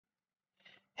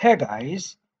Hey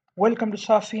guys, welcome to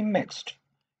Safi Mixed.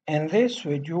 In this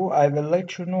video, I will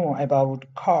let you know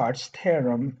about Chord's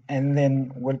theorem and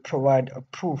then will provide a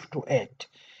proof to it.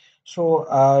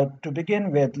 To begin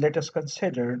with, let us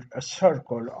consider a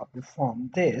circle of the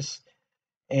form this,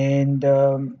 and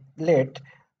let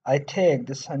I take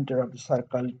the center of the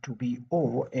circle to be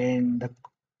O, and the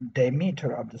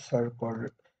diameter of the circle,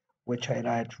 which I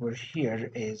write over here,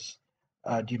 is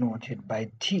denoted by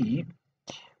T.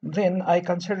 Then I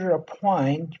consider a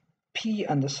point P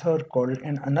on the circle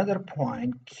and another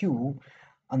point Q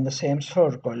on the same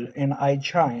circle, and I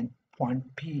join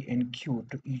point P and Q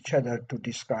to each other to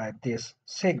describe this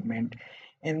segment,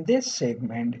 and this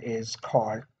segment is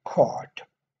called chord.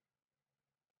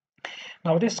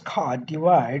 Now this chord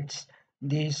divides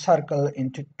the circle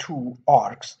into two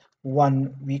arcs.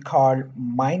 One we call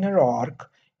minor arc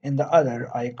and the other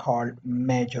I call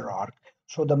major arc.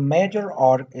 So the major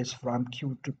arc is from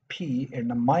Q to P and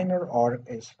the minor arc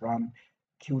is from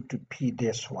Q to P,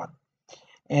 this one.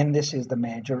 And this is the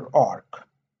major arc.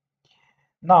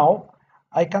 Now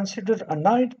I consider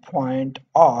another point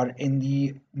R in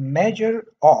the major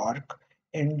arc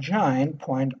and join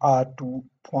point R to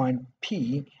point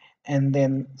P, and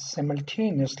then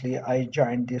simultaneously I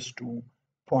join this to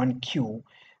point Q.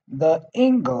 The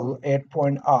angle at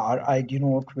point R I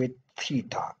denote with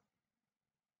theta.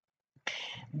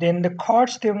 Then the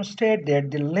chords demonstrate that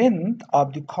the length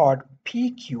of the chord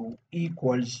PQ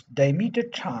equals diameter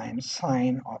times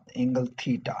sine of the angle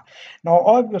theta. Now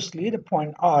obviously the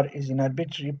point R is an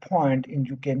arbitrary point and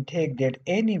you can take that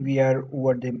anywhere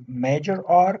over the major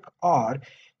arc, or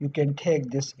you can take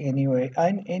this anywhere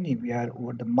and anywhere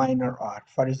over the minor arc.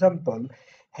 For example,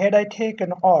 had I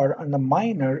taken R on the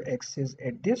minor axis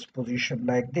at this position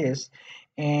like this,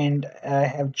 and I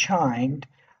have joined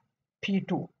P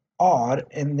to R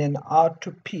and then R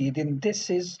to P, then this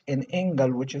is an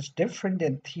angle which is different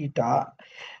than theta,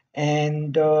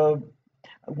 and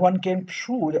one can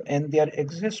prove, and there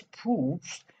exist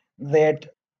proofs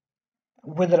that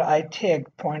whether I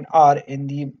take point R in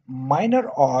the minor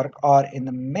arc or in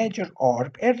the major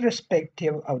arc,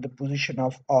 irrespective of the position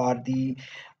of R, the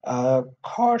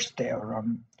Chord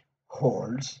theorem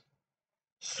holds.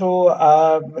 So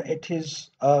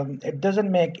it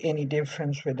doesn't make any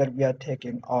difference whether we are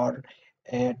taking R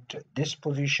at this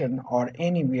position or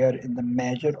anywhere in the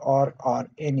major arc or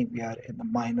anywhere in the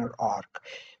minor arc.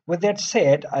 With that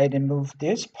said, I remove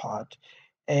this part,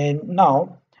 and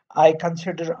now I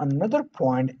consider another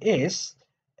point S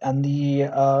on the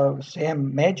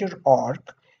same major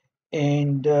arc,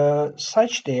 and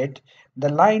such that the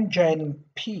line joining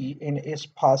P and S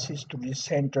passes to the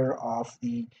center of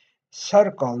the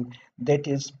circle, that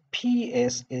is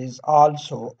PS is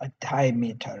also a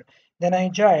diameter. Then I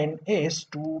join S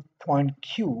to point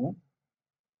Q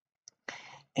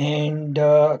and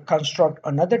construct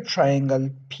another triangle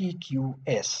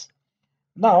PQS.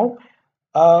 Now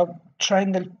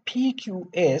triangle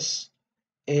PQS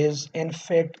is in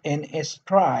fact an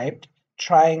inscribed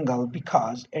triangle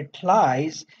because it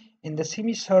lies in the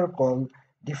semicircle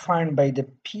defined by the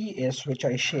PS, which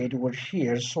I shade over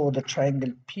here. So the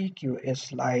triangle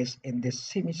PQS lies in this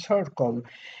semicircle,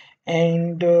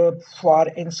 and for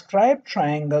inscribed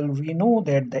triangle we know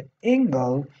that the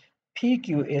angle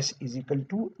PQS is equal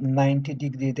to 90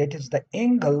 degree. That is, the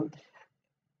angle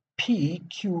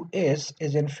PQS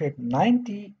is in fact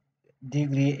 90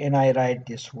 degree, and I write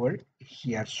this word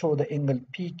here. So the angle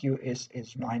PQS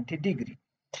is 90 degree.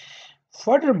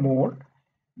 Furthermore,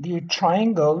 the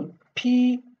triangle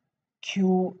PQR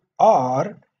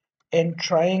and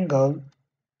triangle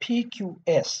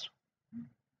PQS,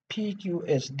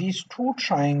 these two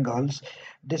triangles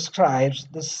describes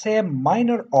the same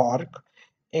minor arc,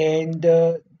 and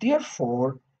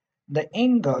therefore the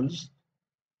angles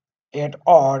at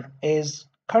R is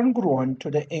congruent to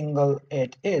the angle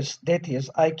at S. That is,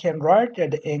 I can write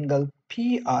that the angle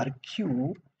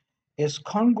PRQ is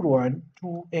congruent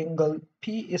to angle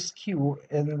PSQ,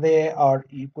 and they are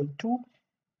equal to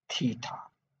theta.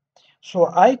 So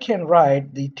I can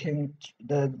write the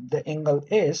angle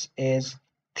S as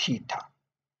theta.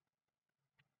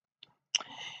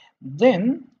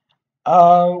 Then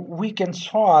we can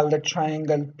solve the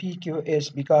triangle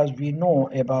PQS because we know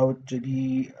about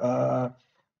the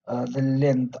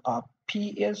length of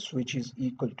PS, which is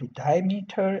equal to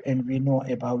diameter, and we know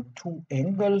about two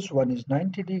angles. One is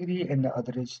 90 degree and the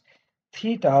other is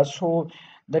theta. So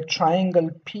the triangle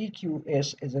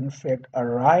PQS is in fact a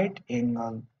right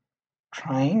angle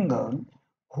triangle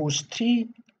whose three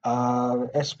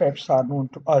aspects are known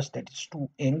to us, that is, two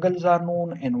angles are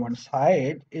known and one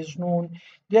side is known.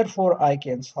 Therefore I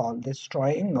can solve this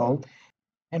triangle.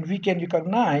 And we can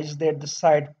recognize that the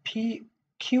side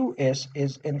PQS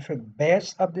is in fact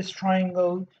base of this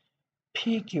triangle,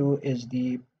 PQ is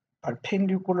the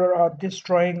perpendicular of this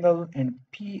triangle, and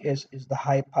PS is the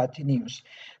hypotenuse.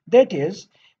 That is,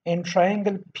 in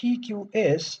triangle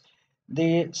PQS,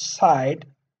 the side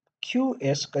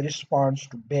QS corresponds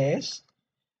to base,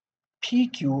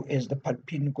 PQ is the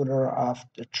perpendicular of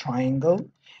the triangle,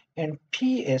 and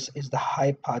PS is the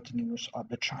hypotenuse of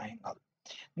the triangle.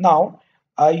 Now,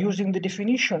 using the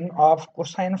definition of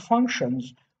cosine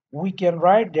functions, we can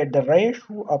write that the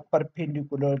ratio of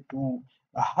perpendicular to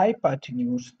the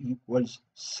hypotenuse equals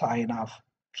sine of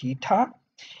theta,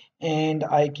 and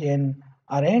I can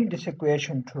arrange this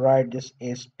equation to write this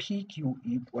as PQ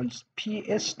equals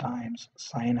PS times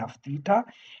sine of theta,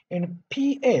 and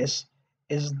PS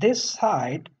is this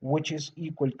side which is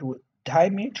equal to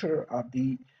diameter of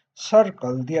the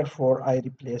circle. Therefore, I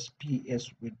replace PS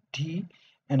with D,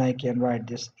 and I can write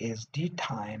this as D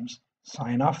times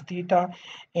sine of theta.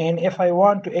 And if I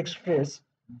want to express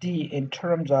D in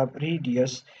terms of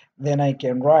radius, then I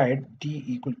can write D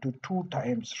equal to 2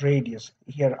 times radius.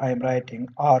 Here I am writing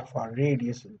R for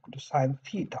radius equal to sine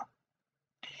theta.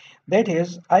 That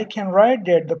is, I can write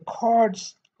that the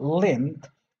chord's length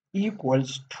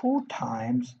equals 2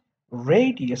 times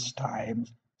radius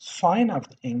times sine of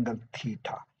the angle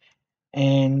theta.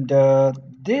 And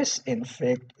this in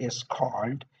fact is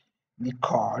called the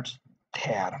Chord's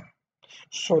theorem.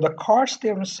 So the Chord's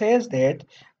theorem says that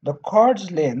the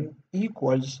chord's length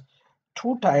equals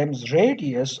 2 times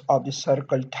radius of the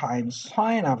circle times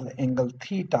sine of the angle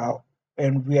theta,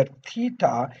 and where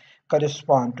theta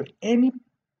corresponds to any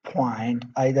point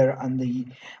either on the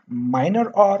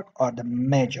minor arc or the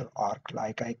major arc.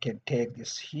 Like I can take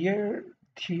this here,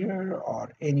 here,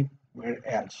 or anywhere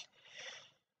else.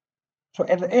 So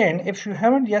at the end, if you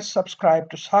haven't yet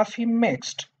subscribed to Safi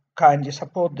Mixed, kindly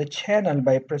support the channel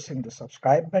by pressing the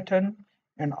subscribe button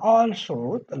and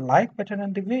also the like button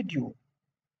on the video.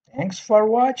 Thanks for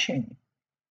watching.